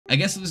I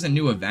guess there's a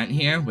new event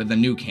here with a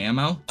new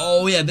camo.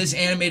 Oh yeah, this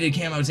animated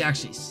camo is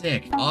actually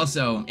sick.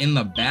 Also, in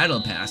the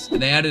battle pass,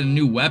 they added a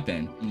new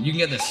weapon. You can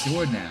get the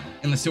sword now.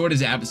 And the sword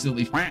is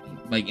absolutely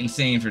like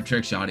insane for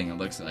trick shotting, it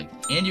looks like.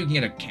 And you can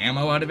get a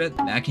camo out of it.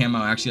 That camo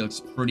actually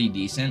looks pretty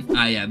decent.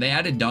 Yeah, they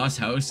added DOS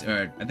House,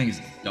 or I think it's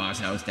DOS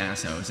House,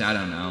 DAS House, I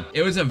don't know.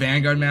 It was a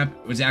Vanguard map.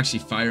 It was actually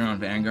Fire on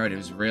Vanguard. It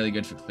was really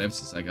good for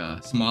clips. It's like a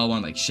small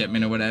one, like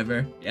Shipment or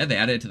whatever. Yeah, they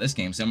added it to this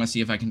game, so I'm gonna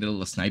see if I can do a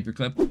little sniper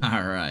clip.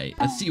 All right,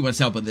 let's see what's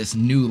up with this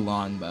new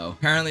longbow.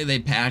 Apparently they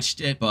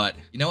patched it, but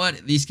you know what?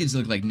 These kids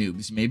look like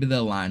noobs. Maybe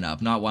they'll line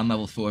up. Not one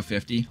level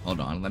 450.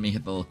 Hold on, let me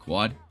hit the little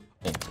quad.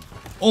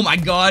 Oh my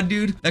god,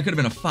 dude. That could have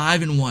been a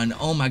 5-1.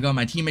 Oh my god,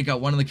 my teammate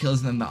got one of the kills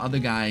and then the other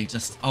guy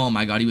just, oh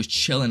my god, he was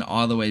chilling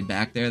all the way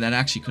back there. That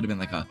actually could have been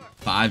like a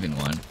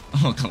 5-1.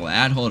 Oh,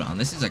 Clad, hold on.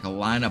 This is like a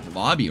lineup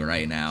lobby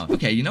right now.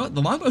 Okay, you know what?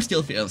 The longbow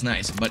still feels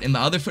nice, but in the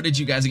other footage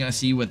you guys are gonna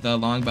see with the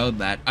longbow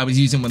that I was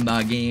using when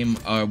the game,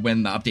 or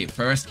when the update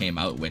first came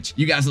out, which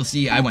you guys will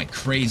see, I went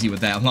crazy with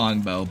that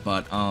longbow,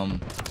 but,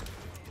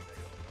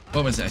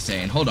 what was I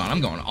saying? Hold on,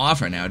 I'm going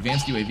off right now.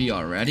 Advanced UAV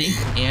already.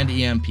 And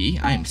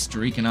EMP. I am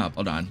streaking up.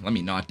 Hold on, let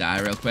me not die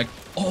real quick.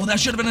 Oh, that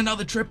should have been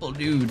another triple,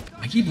 dude.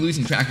 I keep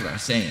losing track of what I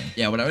was saying.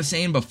 Yeah, what I was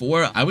saying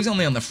before, I was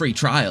only on the free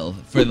trial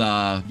for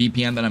the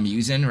VPN that I'm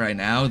using right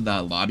now,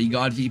 the Lobby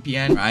God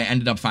VPN. I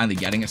ended up finally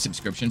getting a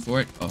subscription for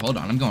it. Oh, hold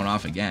on, I'm going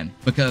off again.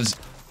 Because,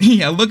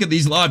 yeah, look at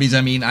these lobbies.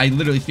 I mean, I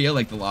literally feel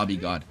like the Lobby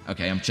God.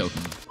 Okay, I'm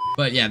choking.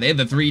 But yeah, they had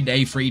the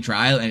 3-day free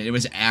trial, and it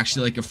was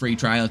actually like a free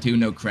trial too,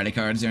 no credit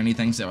cards or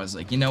anything, so I was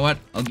like, you know what,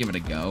 I'll give it a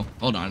go.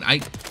 Hold on,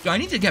 I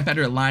need to get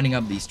better at lining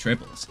up these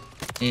triples.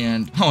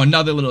 And, oh,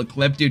 another little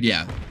clip, dude,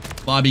 yeah.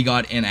 Lobby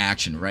God in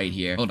action right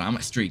here. Hold on, I'm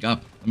gonna streak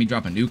up. Let me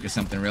drop a nuke or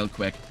something real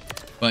quick.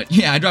 But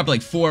yeah, I dropped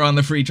like 4 on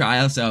the free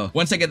trial, so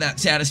once I get that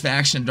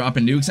satisfaction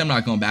dropping nukes, I'm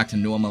not going back to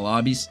normal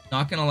lobbies.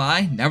 Not gonna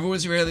lie, never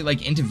was really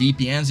like into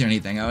VPNs or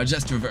anything. I would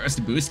just reverse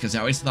the boost because I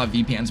always thought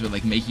VPNs would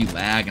like make you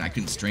lag and I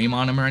couldn't stream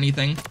on them or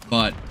anything.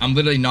 But I'm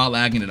literally not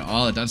lagging at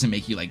all. It doesn't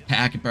make you like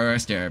packet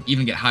burst or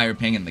even get higher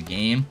ping in the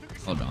game.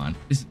 Hold on,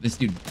 this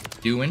dude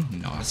doing?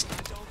 Nos.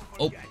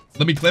 Oh,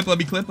 let me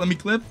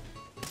clip.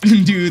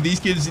 Dude, these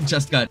kids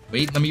just got...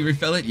 Wait, let me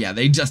refill it. Yeah,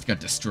 they just got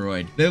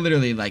destroyed. They're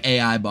literally like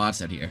AI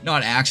bots out here.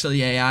 Not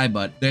actually AI,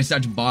 but they're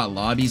such bot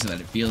lobbies that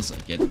it feels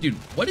like it. Dude,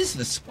 what is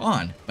the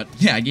spawn? But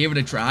yeah, I gave it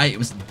a try. It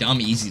was dumb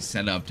easy to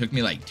set up. Took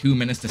me like 2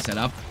 minutes to set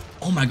up.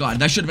 Oh my god,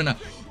 that should have been a...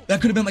 That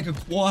could have been like a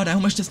quad. I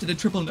almost just did a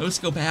triple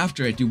no-scope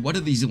after it. Dude, what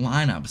are these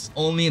lineups?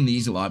 Only in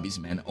these lobbies,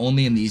 man.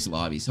 Only in these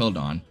lobbies. Hold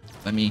on.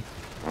 Let me...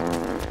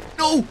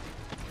 No!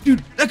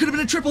 Dude, that could have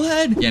been a triple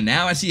head. Yeah,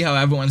 now I see how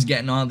everyone's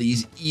getting all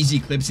these easy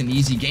clips and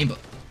easy gameplay.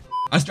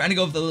 I was trying to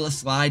go with the little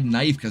slide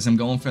knife because I'm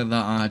going for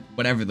the,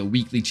 whatever, the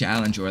weekly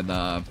challenge or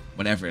the,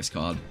 whatever it's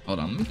called. Hold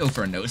on, let me go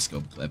for a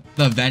no-scope clip.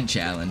 The event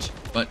challenge.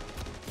 But,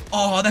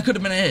 oh, that could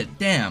have been a hit.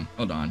 Damn.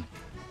 Hold on.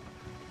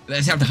 I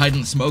just have to hide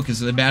in the smoke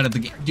because they're bad at the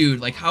game. Dude,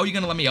 like, how are you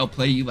going to let me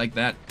outplay you like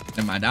that?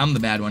 Never mind, I'm the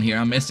bad one here.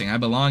 I'm missing. I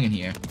belong in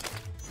here.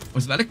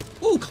 Was that a...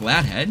 Ooh,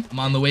 Clad head. I'm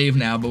on the wave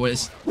now,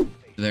 boys. Is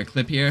there a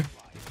clip here?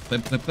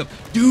 Clip.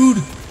 Dude,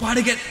 why'd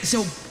I get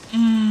so...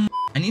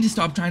 I need to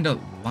stop trying to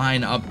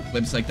line up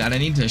clips like that. I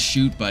need to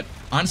shoot, but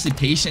honestly,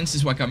 patience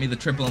is what got me the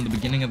triple in the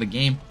beginning of the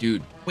game.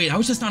 Dude, wait, I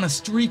was just on a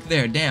streak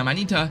there. Damn, I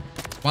need to...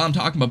 While I'm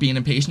talking about being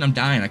impatient, I'm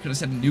dying. I could have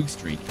said a nuke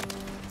streak.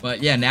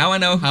 But yeah, now I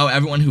know how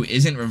everyone who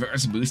isn't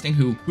reverse boosting,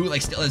 who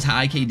like still has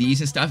high KDs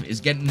and stuff, is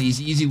getting these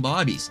easy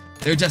lobbies.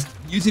 They're just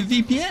using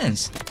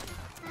VPNs.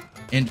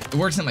 And it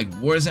works in like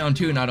Warzone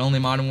too, not only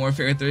Modern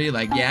Warfare 3.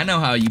 Like, yeah, I know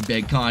how you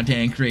big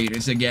content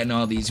creators are getting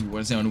all these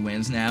Warzone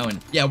wins now. And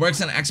yeah, it works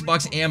on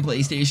Xbox and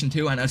PlayStation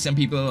too. I know some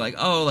people are like,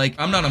 oh, like,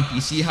 I'm not on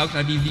PC. How can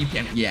I be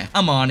VPN? Yeah,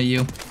 I'm on to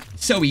you.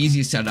 So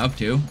easy to set up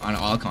too on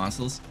all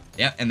consoles.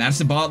 Yep, and that's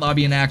the bot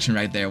lobby in action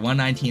right there.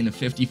 119 to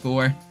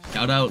 54.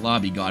 Shout out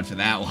Lobby God for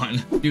that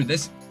one. Dude,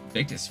 this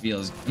Victus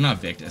feels... Not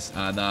Victus.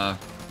 The...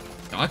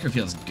 Stalker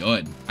feels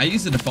good. I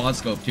use the default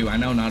scope too. I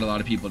know not a lot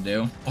of people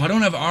do. Oh, I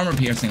don't have armor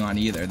piercing on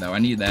either though. I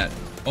need that.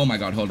 Oh my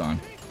god, hold on.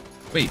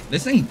 Wait,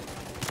 this thing...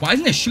 Why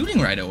isn't it shooting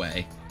right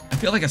away? I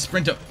feel like a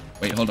sprint up...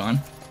 Wait, hold on.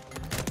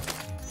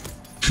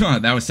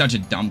 That was such a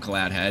dumb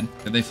Clad head.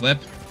 Did they flip?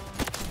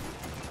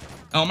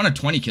 Oh, I'm on a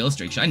 20 kill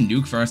streak. Should I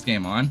nuke first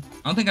game on?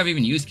 I don't think I've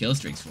even used kill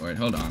streaks for it.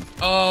 Hold on.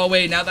 Oh,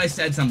 wait, now that I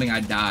said something,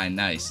 I die.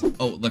 Nice.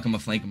 Oh, look, I'm gonna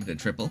flank him with a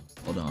triple.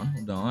 Hold on,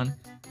 hold on.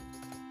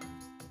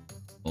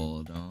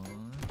 Hold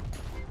on.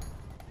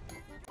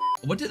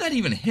 What did that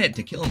even hit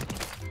to kill me?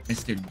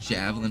 Mr.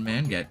 Javelin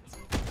Man get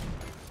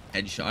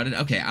headshotted.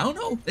 Okay, I don't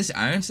know. This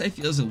iron sight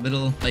feels a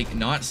little, like,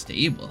 not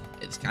stable.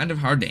 It's kind of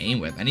hard to aim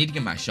with. I need to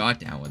get my shot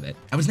down with it.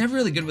 I was never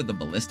really good with the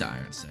Ballista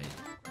iron sight.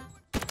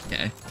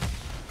 Okay.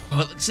 Oh,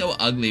 it looks so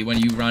ugly when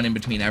you run in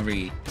between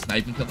every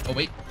sniping kill. Oh,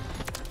 wait.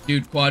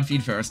 Dude, quad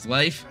feed first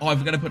life. Oh,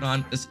 I've got to put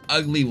on this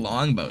ugly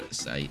longbow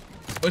sight.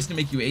 It's supposed to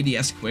make you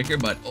ADS quicker,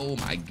 but oh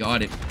my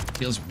god, it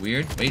feels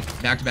weird. Wait,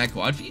 back-to-back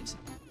quad feeds?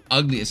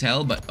 ugly as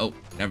hell, but oh,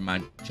 never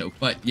mind, choke.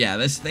 But yeah,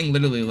 this thing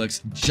literally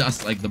looks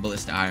just like the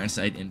Ballista Iron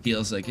Sight and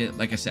feels like it.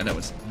 Like I said, I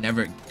was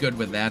never good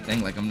with that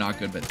thing. Like I'm not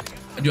good, but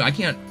dude, I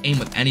can't aim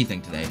with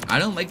anything today. I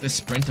don't like the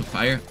sprint to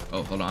fire.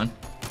 Oh, hold on.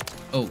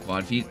 Oh,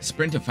 quad feed.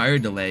 Sprint to fire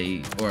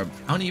delay, or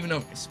I don't even know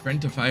if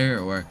sprint to fire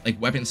or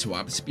like weapon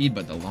swap speed,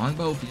 but the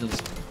longbow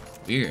feels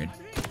weird.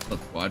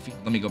 Look, quad feed.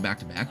 Let me go back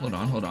to back. Hold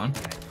on.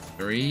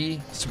 3,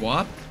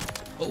 swap.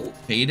 Oh,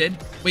 faded.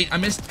 Wait, I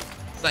missed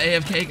the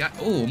AFK guy.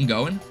 Oh, I'm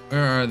going.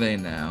 Where are they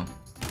now?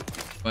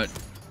 But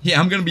yeah,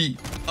 I'm gonna be.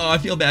 Oh, I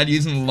feel bad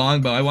using the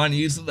longbow. I want to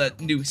use the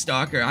Nuke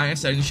Stalker Iron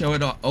Sight and show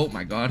it all. Oh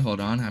my god,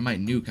 hold on. I might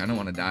nuke. I don't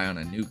want to die on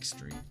a nuke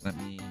streak. Let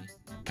me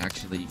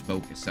actually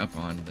focus up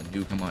on the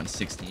nuke. I'm on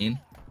 16.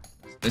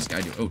 This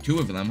guy do. Oh, 2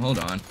 of them. Hold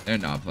on. They're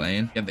not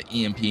playing. Get the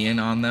EMP in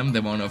on them. They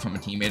won't know if I'm a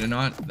teammate or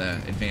not. The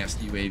advanced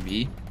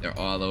UAV. They're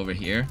all over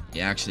here.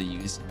 He actually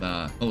used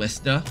the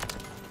Ballista.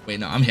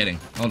 Wait, no, I'm hitting.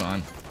 Hold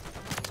on.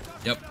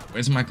 Yep.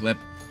 Where's my clip?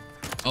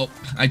 Oh,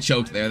 I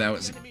choked there. That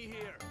was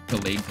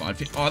delayed quad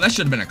feed. Oh, that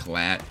should have been a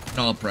collat. An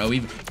all pro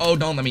even. Oh,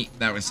 don't let me.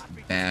 That was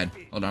bad.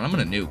 Hold on. I'm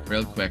gonna nuke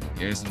real quick.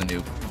 Here's the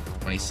nuke.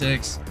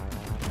 26.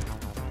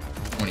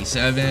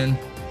 27.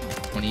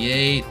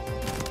 28.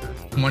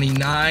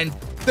 29.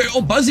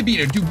 Oh, buzzer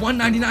beater, dude,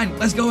 199.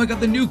 Let's go. I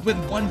got the nuke with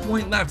 1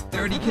 point left.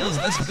 30 kills.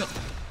 Let's go.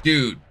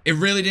 Dude, it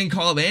really didn't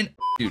call in.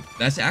 Dude,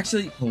 that's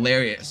actually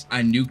hilarious.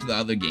 I nuked the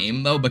other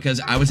game, though,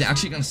 because I was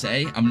actually going to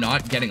say I'm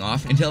not getting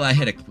off until I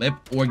hit a clip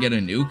or get a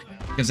nuke,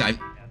 because I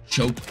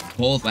choked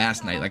both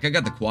last night. Like, I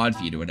got the quad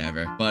feed or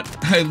whatever, but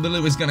I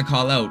literally was going to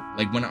call out,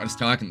 like, when I was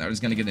talking, that I was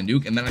going to get a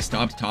nuke, and then I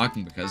stopped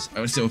talking because I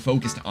was so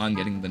focused on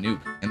getting the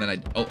nuke. And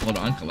then oh, hold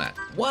on, collat.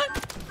 What?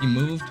 He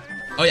moved?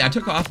 Oh, yeah, I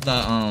took off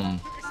the,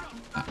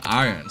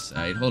 Iron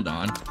Sight. Hold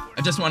on.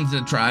 I just wanted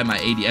to try my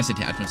ADS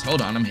attachments.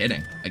 Hold on, I'm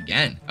hitting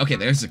again. Okay,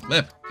 there's the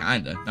clip.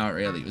 Kinda. Not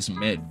really. It was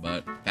mid,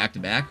 but back to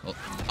back.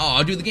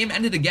 Oh, dude, the game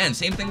ended again.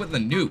 Same thing with the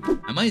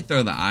nuke. I might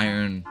throw the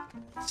Iron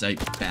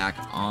Sight back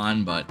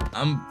on, but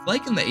I'm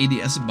liking the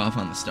ADS buff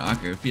on the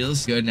Stalker. It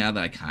feels good now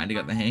that I kind of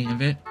got the hang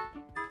of it.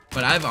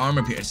 But I have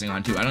armor piercing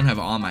on too. I don't have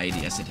all my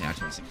ADS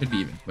attachments. It could be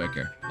even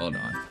quicker. Hold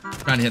on. I'm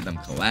trying to hit them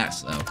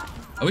collats though.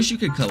 I wish you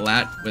could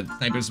collat with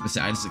snipers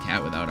besides the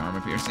cat without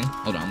armor piercing.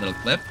 Hold on, little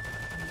clip.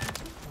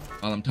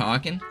 While I'm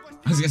talking.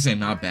 I was gonna say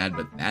not bad,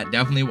 but that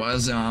definitely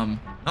was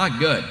not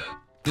good.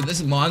 Dude,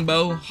 this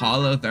longbow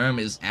hollow therm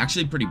is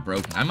actually pretty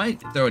broken. I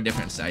might throw a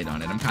different sight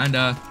on it. I'm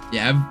kinda,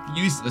 yeah, I've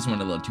used this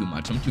one a little too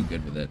much. I'm too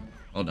good with it.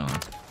 Hold on.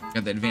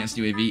 Got the advanced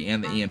UAV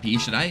and the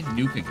EMP. Should I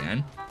nuke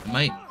again? I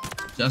might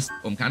just,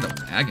 I'm kind of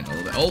lagging a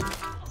little bit.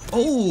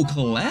 Oh,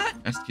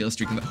 collat? Best kill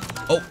streak in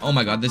the, oh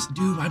my god, this,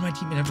 dude, why'd my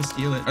teammate have to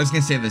steal it? I was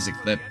gonna say there's a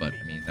clip, but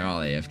I mean, they're all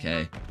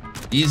AFK.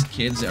 These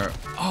kids are,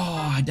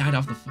 oh, I died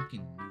off the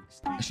fucking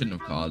nukes. I shouldn't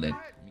have called it.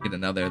 Get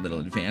another little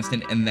advanced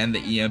in, and then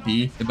the EMP.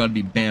 They're about to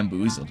be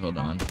bamboozled. Hold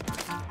on.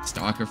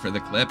 Stalker for the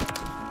clip.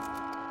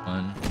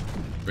 1,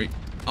 3.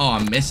 Oh,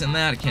 I'm missing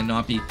that. It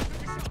cannot be.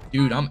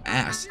 Dude, I'm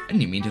ass. I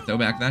didn't even mean to throw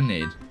back that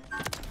nade.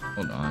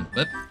 Hold on.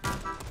 Clip.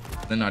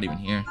 They're not even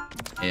here.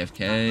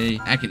 AFK.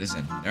 Hackett is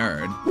a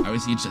nerd. Why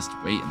was he just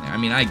waiting there? I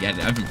mean, I get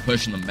it. I've been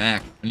pushing them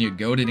back. When you're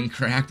goated and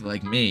cracked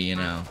like me, you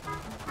know.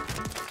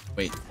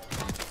 Wait.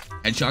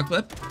 Headshot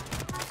clip?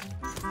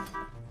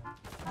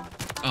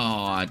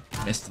 Oh, I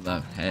missed the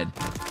head.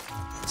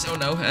 So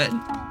no head.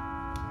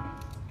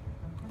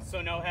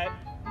 So no head?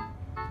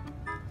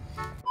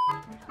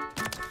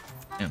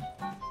 Yeah.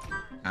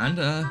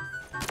 Kinda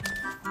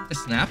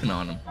snapping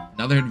on him.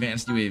 Another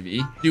advanced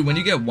UAV. Dude, when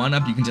you get one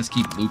up, you can just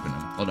keep looping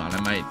them. Hold on,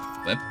 I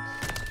might flip.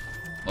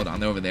 Hold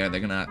on, they're over there.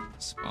 They're gonna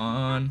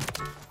spawn.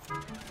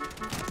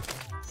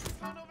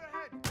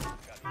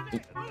 Oh,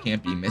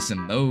 can't be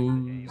missing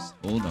those.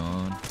 Hold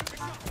on.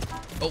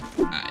 Oh,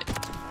 alright.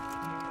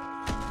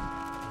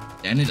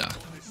 Canada.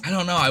 I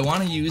don't know, I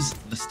want to use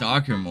the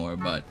Stalker more,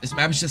 but this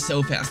map is just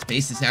so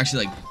fast-paced. It's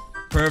actually, like,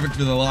 perfect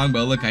for the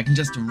longbow. Look, I can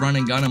just run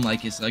and gun him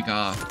like it's like,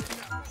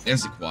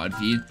 there's a quad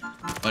feed.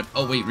 But,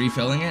 oh, wait,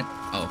 refilling it?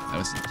 Oh, that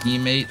was a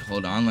teammate.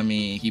 Hold on, let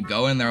me keep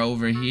going. They're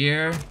over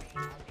here.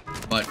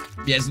 But,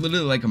 yeah, it's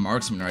literally like a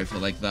marksman rifle,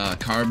 like the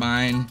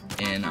carbine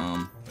and,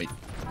 wait,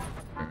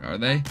 where are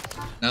they?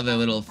 Another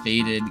little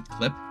faded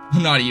clip.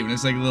 Not even,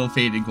 it's like a little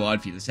faded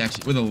quad feed. It's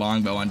actually with a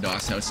longbow on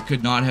DOS House. It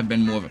could not have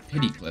been more of a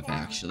pity clip,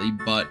 actually.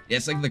 But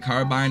it's like the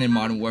carbine in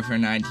Modern Warfare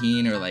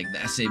 19 or like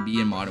the SAB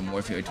in Modern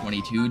Warfare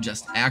 22.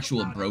 Just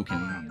actual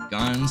broken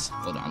guns.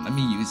 Hold on, let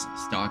me use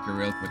Stalker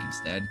real quick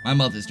instead. My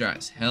mouth is dry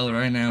as hell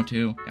right now,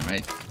 too. I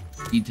might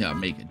need to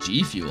make a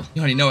G Fuel.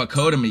 You already know what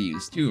code I'm gonna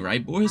use, too,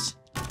 right, boys?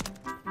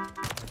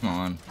 Come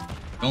on.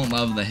 Don't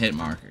love the hit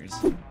markers.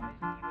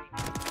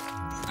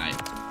 Alright,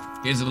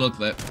 here's a little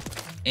clip.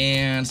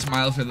 And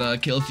smile for the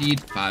kill feed.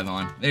 5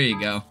 on. There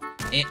you go.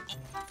 And,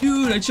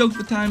 dude, I choked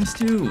the times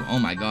 2. Oh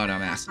my god,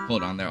 I'm ass.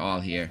 Hold on, they're all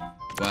here.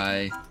 Do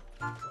I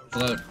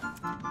pull out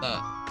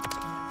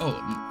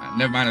oh,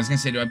 never mind. I was gonna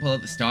say, do I pull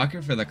out the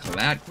Stalker for the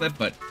collat clip?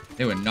 But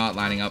they were not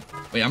lining up.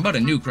 Wait, I'm about to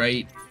nuke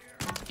right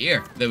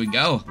here. There we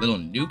go. Little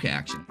nuke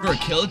action. For a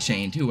kill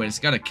chain, too. Wait, it's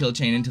got a kill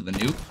chain into the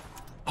nuke.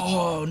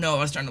 Oh, no, I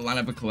was trying to line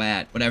up a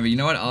collat. Whatever, you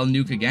know what? I'll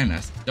nuke again.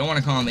 I don't want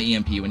to call on the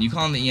EMP. When you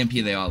call on the EMP,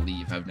 they all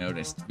leave, I've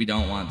noticed. We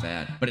don't want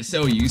that. But it's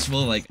so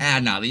useful. Like,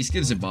 nah, these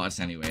kids are bots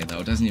anyway, though.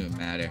 It doesn't even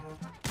matter.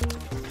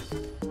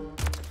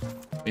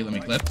 Wait, let me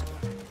clip.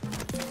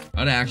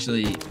 I'm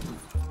actually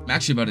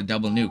about to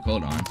double nuke.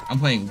 Hold on. I'm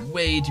playing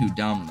way too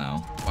dumb, though.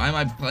 Why am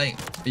I playing?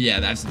 Yeah,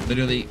 that's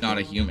literally not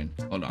a human.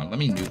 Hold on. Let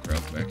me nuke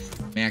real quick.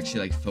 Let me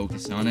actually, like,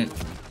 focus on it.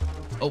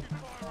 Oh.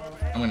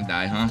 I'm gonna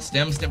die, huh?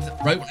 Stem.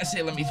 Right when I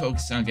say let me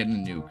focus on getting a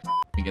nuke.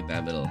 Let me get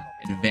that little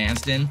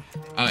advanced in.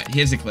 Alright,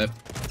 here's a clip.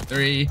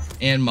 3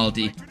 and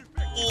multi.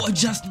 Oh, I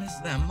just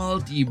missed that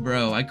multi,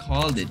 bro. I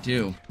called it,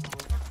 too.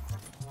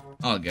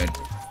 All good.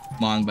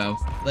 Longbow.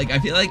 Like, I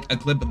feel like a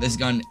clip of this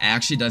gun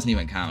actually doesn't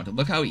even count.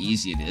 Look how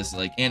easy it is.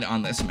 Like, and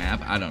on this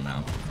map, I don't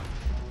know.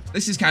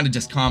 This is kind of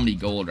just comedy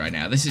gold right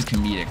now. This is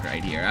comedic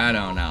right here. I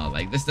don't know.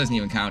 Like, this doesn't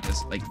even count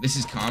as, like, this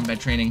is combat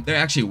training. They're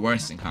actually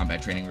worse than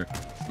combat training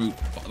recruit.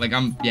 Like,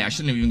 yeah, I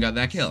shouldn't have even got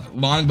that kill.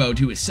 Longbow,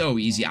 too, is so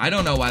easy. I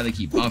don't know why they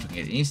keep buffing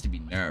it. It needs to be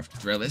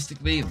nerfed.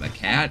 Realistically, the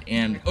cat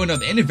and... Oh, no,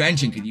 the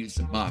intervention could use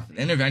some buff.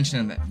 The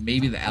intervention and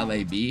maybe the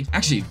LAB.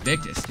 Actually,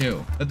 Victus,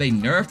 too. But they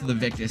nerfed the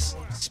Victus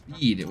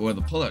speed, or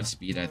the pullout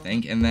speed, I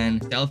think, and then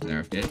stealth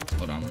nerfed it.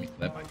 Hold on, let me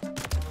clip.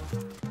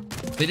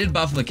 They did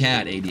buff the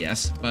cat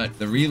ADS, but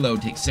the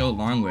reload takes so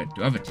long with it.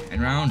 Do I have a 10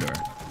 round or?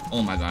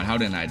 Oh my god, how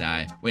didn't I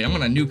die? Wait, I'm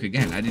gonna nuke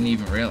again. I didn't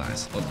even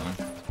realize. Hold on.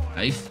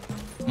 Knife?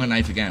 I'm gonna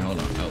knife again. Hold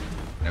on. Oh,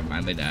 never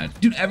mind. They died.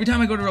 Dude, every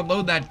time I go to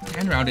reload that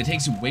 10 round, it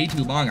takes way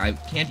too long. I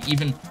can't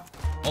even.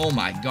 Oh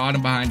my god,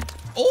 I'm behind.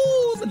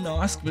 Oh, the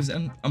Nosk was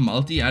a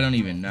multi. I don't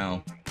even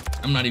know.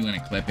 I'm not even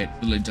gonna clip it.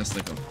 Literally just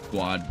like a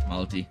quad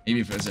multi.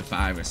 Maybe if it was a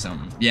 5 or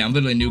something. Yeah, I'm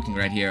literally nuking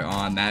right here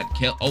on that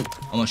kill. Oh,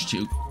 almost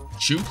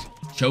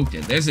choked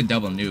it. There's a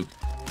double nuke.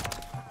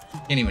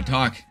 Can't even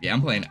talk. Yeah,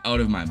 I'm playing out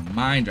of my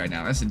mind right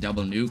now. That's a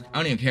double nuke. I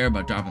don't even care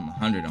about dropping the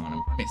 100 on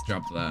him. Let's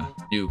drop the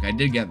nuke. I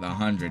did get the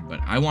 100, but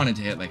I wanted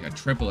to hit like a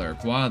triple or a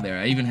quad there.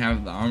 I even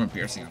have the armor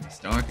piercing on the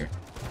Stalker.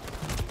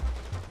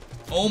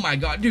 Oh my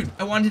god, dude.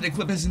 I wanted to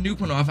clip his nuke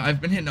one off. I've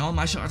been hitting all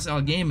my shots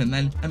all game, and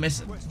then I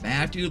missed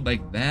that, dude,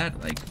 like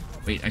that. Like,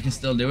 wait, I can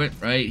still do it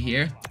right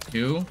here.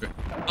 2.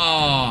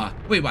 Oh,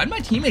 wait, why did my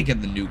teammate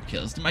get the nuke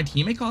kills? Did my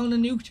teammate call in a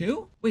nuke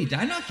too? Wait, did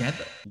I not get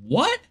that?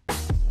 What?